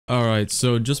Alright,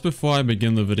 so just before I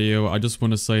begin the video, I just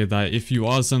want to say that if you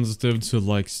are sensitive to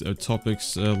like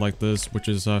topics like this, which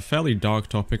is a fairly dark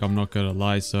topic, I'm not gonna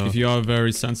lie, so if you are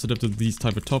very sensitive to these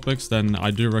type of topics, then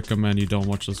I do recommend you don't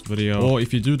watch this video. Or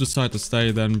if you do decide to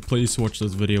stay, then please watch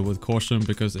this video with caution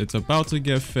because it's about to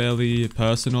get fairly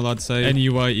personal, I'd say.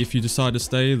 Anyway, if you decide to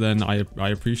stay, then I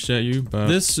appreciate you, but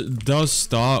this does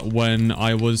start when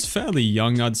I was fairly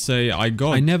young, I'd say. I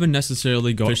never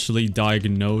necessarily got officially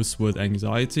diagnosed with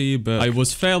anxiety, but I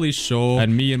was fairly sure,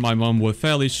 and me and my mom were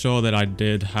fairly sure that I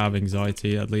did have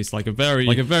anxiety, at least like a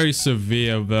very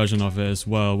severe version of it as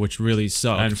well, which really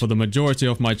sucked. And for the majority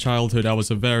of my childhood, I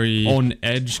was a very on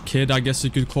edge kid, I guess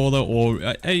you could call it, or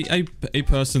a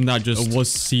person that just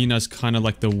was seen as kind of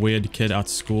like the weird kid at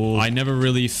school. I never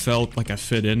really felt like I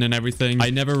fit in and everything.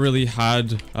 I never really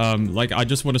had like, I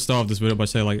just want to start off this video by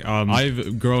saying like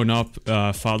I've grown up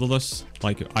fatherless.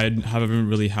 Like, I haven't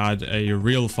really had a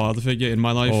real father figure in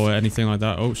my life or anything like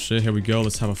that. Oh shit, here we go.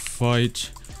 Let's have a fight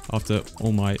after,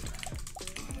 oh my.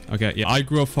 Okay, yeah, I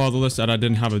grew up fatherless and I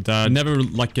didn't have a dad. Never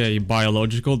like a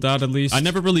biological dad, at least. I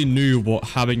never really knew what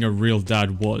having a real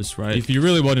dad was, right? If you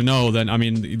really want to know, then, I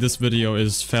mean, this video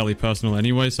is fairly personal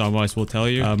anyway, so I might as well tell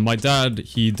you. My dad,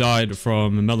 he died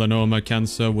from melanoma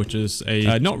cancer, which is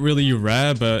a, not really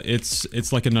rare, but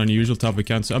it's like an unusual type of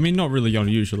cancer. I mean, not really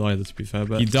unusual either, to be fair,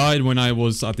 but he died when I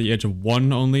was at the age of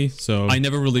 1 only, so I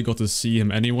never really got to see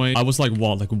him anyway. I was like,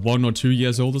 what, like 1 or 2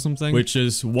 years old or something? Which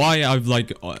is why I've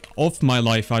like, off my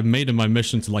life, I've made it my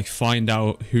mission to like find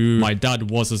out who my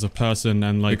dad was as a person,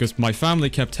 and like, because my family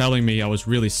kept telling me I was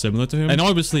really similar to him, and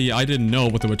obviously I didn't know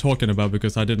what they were talking about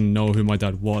because I didn't know who my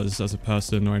dad was as a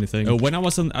person or anything. When I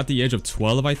was at the age of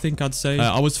 12, I think I'd say,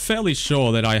 I was fairly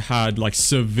sure that I had like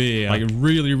severe, like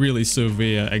really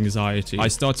severe anxiety. I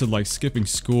started like skipping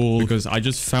school because I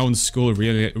just found school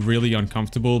really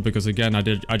uncomfortable because, again,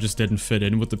 I just didn't fit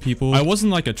in with the people. I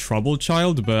wasn't like a troubled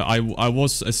child, but I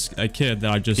was a kid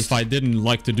that if I didn't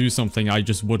like to do something, I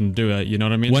just wouldn't do it, you know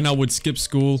what I mean? When I would skip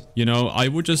school, you know, I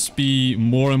would just be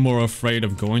more and more afraid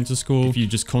of going to school. If you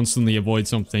just constantly avoid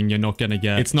something,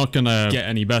 it's not gonna get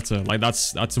any better. Like,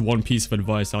 that's one piece of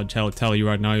advice I'd tell you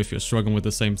right now if you're struggling with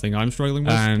the same thing I'm struggling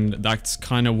with. And that's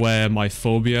kind of where my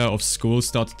phobia of school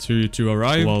started to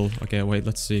arrive. Well, okay, wait,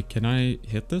 let's see. Can I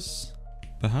hit this?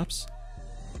 Perhaps?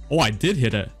 Oh, I did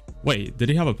hit it. Wait, did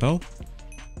he have a pearl?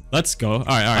 Let's go. All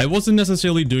right. I wasn't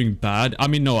necessarily doing bad. I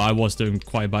mean, no, I was doing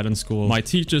quite bad in school. My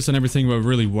teachers and everything were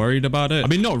really worried about it. I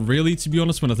mean, not really, to be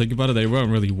honest. When I think about it, they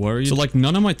weren't really worried. So like,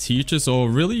 none of my teachers or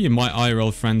really my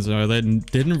IRL friends, they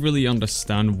didn't really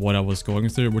understand what I was going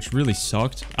through, which really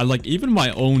sucked. And like, even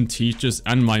my own teachers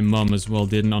and my mum as well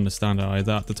didn't understand it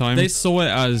either at the time. They saw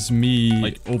it as me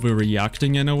like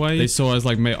overreacting in a way. They saw it as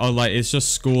like, oh, like, it's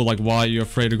just school. Like, why are you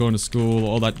afraid of going to school?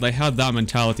 Or that they had that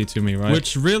mentality to me, right?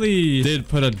 Which really did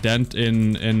put a dent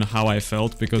in how I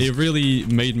felt, because it really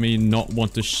made me not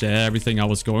want to share everything I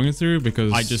was going through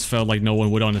because I just felt like no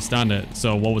one would understand it.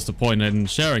 So what was the point in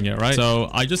sharing it, right? So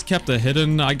I just kept it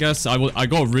hidden, I guess. I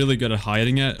got really good at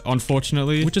hiding it,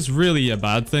 unfortunately, which is really a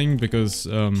bad thing because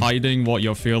hiding what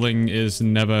you're feeling is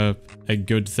never a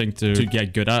good thing to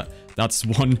get good at. That's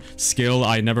one skill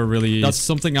I never really... That's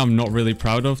something I'm not really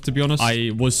proud of, to be honest.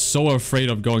 I was so afraid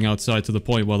of going outside to the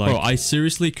point where, like, bro, I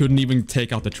seriously couldn't even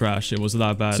take out the trash. It was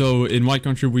that bad. So in my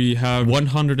country, we have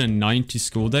 190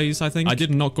 school days, I think. I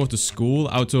did not go to school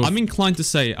out of... I'm inclined to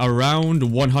say around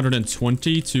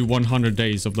 120 to 100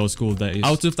 days of those school days.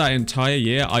 Out of that entire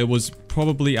year, I was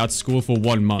probably at school for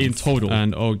 1 month in total.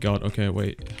 And oh god, okay,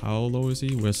 wait. How low is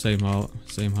he? We're same height.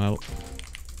 Same height.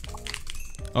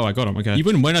 Oh, I got him. Okay.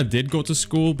 Even when I did go to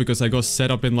school, because I got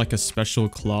set up in like a special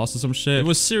class or some shit, it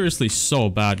was seriously so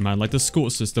bad, man. Like, the school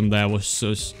system there was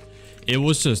just... It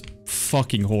was just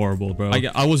fucking horrible, bro.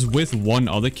 I was with one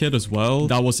other kid as well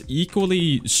that was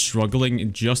equally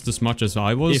struggling just as much as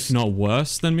I was, if not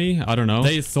worse than me. I don't know.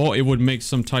 They thought it would make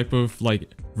some type of like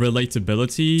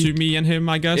relatability to me and him,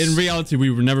 I guess. In reality,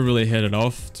 we never really hit it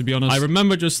off, to be honest. I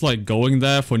remember just like going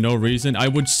there for no reason. I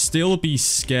would still be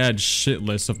scared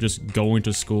shitless of just going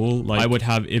to school. Like, I would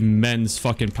have immense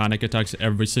fucking panic attacks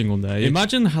every single day.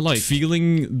 Imagine how, like,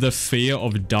 feeling the fear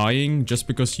of dying just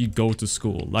because you go to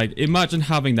school. Like, imagine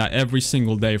having that every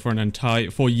single day for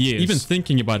years. Even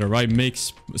thinking about it, right,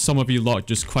 makes some of you lot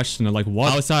just question it, like,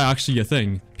 what? How is that actually a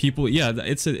thing? people, yeah,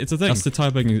 it's a thing. That's the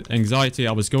type of anxiety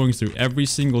I was going through every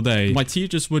single day. My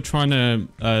teachers were trying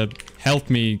to help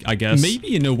me, I guess.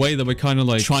 Maybe in a way that were kind of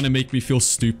like trying to make me feel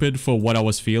stupid for what I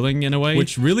was feeling in a way,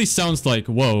 which really sounds like,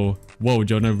 whoa,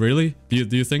 Jonah, really?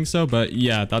 Do you think so? But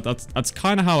yeah, that's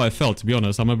kind of how I felt, to be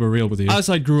honest. I'm gonna be real with you. As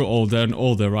I grew older and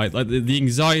older, right, like the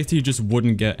anxiety just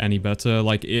wouldn't get any better.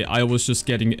 Like I was just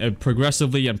getting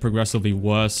progressively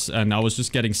worse, and I was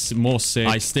just getting more sick.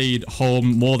 I stayed home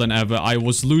more than ever. I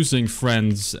was losing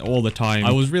friends all the time.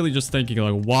 I was really just thinking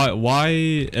like, why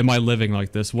am I living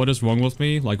like this? What is wrong with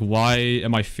me? Like, why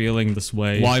am I feeling this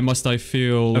way? Why must I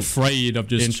feel afraid of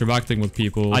just interacting with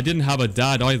people? I didn't have a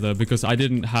dad either, because I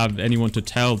didn't have anyone to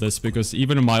tell this, because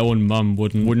even my own mum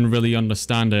wouldn't really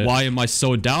understand it. Why am I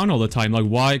so down all the time? Like,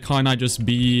 why can't I just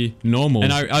be normal?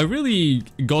 And I really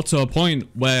got to a point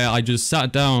where I just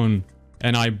sat down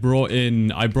and I brought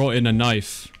in a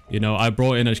knife. You know, I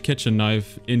brought in a kitchen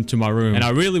knife into my room, and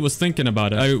I really was thinking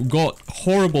about it. I got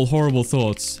horrible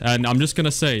thoughts, and I'm just gonna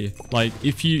say, like,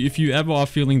 if you ever are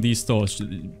feeling these thoughts,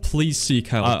 please seek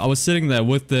help. I was sitting there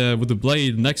with the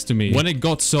blade next to me. When it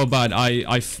got so bad, I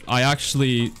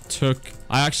actually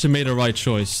made a right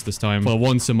choice this time. For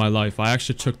once in my life, I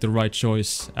actually took the right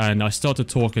choice, and I started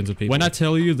talking to people. When I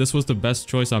tell you this was the best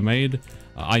choice I made,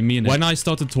 I mean it. When I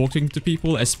started talking to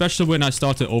people, especially when I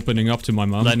started opening up to my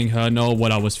mom, letting her know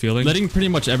what I was feeling, letting pretty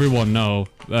much everyone know,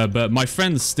 but my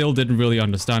friends still didn't really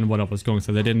understand what I was going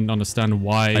through. They didn't understand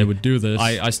why I would do this.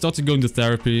 I started going to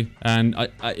therapy, and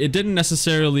it didn't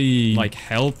necessarily like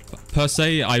help per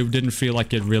se. I didn't feel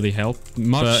like it really helped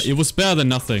much, but it was better than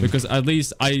nothing, because at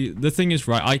least the thing is,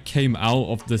 right, I came out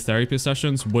of the therapy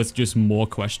sessions with just more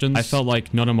questions. I felt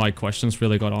like none of my questions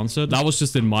really got answered. That was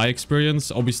just in my experience.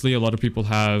 Obviously, a lot of people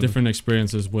have different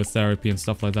experiences with therapy and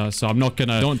stuff like that, so I'm not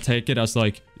gonna, don't take it as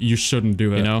like you shouldn't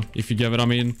do it, you know, if you get what I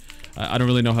mean. I don't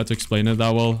really know how to explain it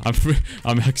that well.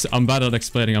 I'm bad at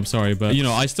explaining, I'm sorry, but you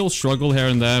know, I still struggle here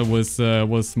and there with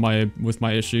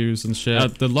my issues and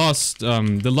shit. The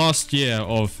last year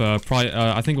of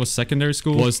I think it was secondary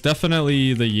school, was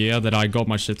definitely the year that I got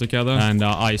my shit together, and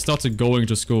I started going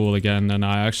to school again, and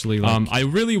I actually like, I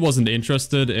really wasn't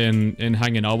interested in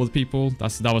hanging out with people.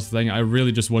 That was the thing. I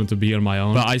really just wanted to be on my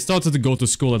own, but I started to go to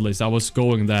school at least. I was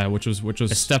going there, which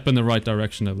was a step in the right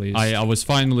direction at least. I was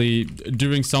finally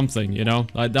doing something. You know,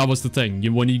 like, that was the thing.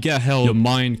 When you get help, your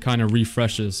mind kind of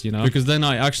refreshes, you know, because then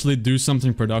I actually do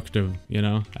something productive, you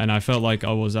know, and I felt like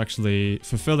I was actually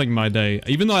fulfilling my day.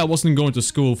 Even though I wasn't going to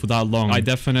school for that long,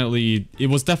 it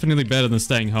was definitely better than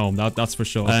staying home. That's for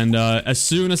sure. And as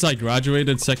soon as I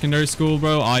graduated secondary school,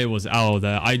 bro, I was out of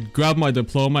there. I grabbed my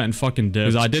diploma and fucking did,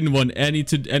 because I didn't want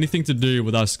anything to do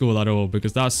with that school at all,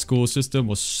 because that school system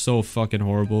was so fucking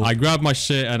horrible. I grabbed my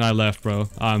shit and I left, bro.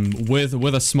 With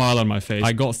a smile on my face.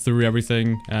 I got through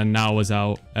everything, and now I was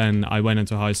out, and I went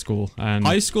into high school. And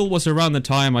high school was around the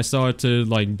time I started to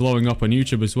like blowing up on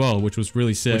YouTube as well, which was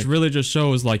really sick. Which really just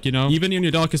shows, like, you know, even in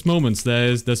your darkest moments,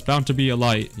 there's bound to be a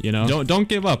light, you know. Don't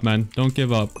give up, man. Don't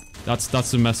give up. That's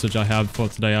the message I have for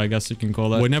today, I guess you can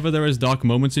call it. Whenever there is dark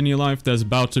moments in your life, there's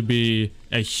about to be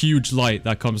a huge light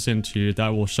that comes into you that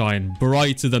will shine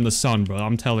brighter than the sun, bro.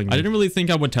 I'm telling you. I didn't really think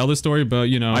I would tell this story, but,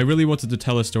 you know, I really wanted to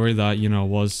tell a story that, you know,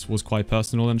 was quite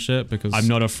personal and shit, because I'm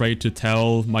not afraid to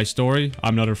tell my story.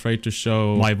 I'm not afraid to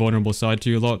show my vulnerable side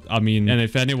to you a lot. I mean, and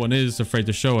if anyone is afraid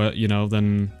to show it, you know,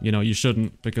 then, you know, you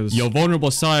shouldn't, because your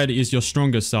vulnerable side is your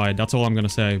strongest side. That's all I'm gonna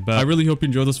say. But I really hope you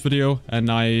enjoyed this video, and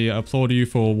I applaud you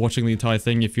for watching the entire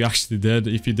thing. If you actually did,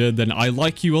 if you did, then I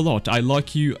like you a lot. I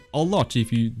like you a lot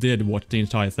if you did watch the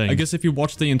entire thing. I guess if you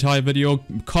watched the entire video,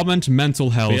 comment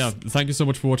mental health. But yeah, thank you so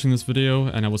much for watching this video,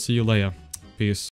 and I will see you later. Peace.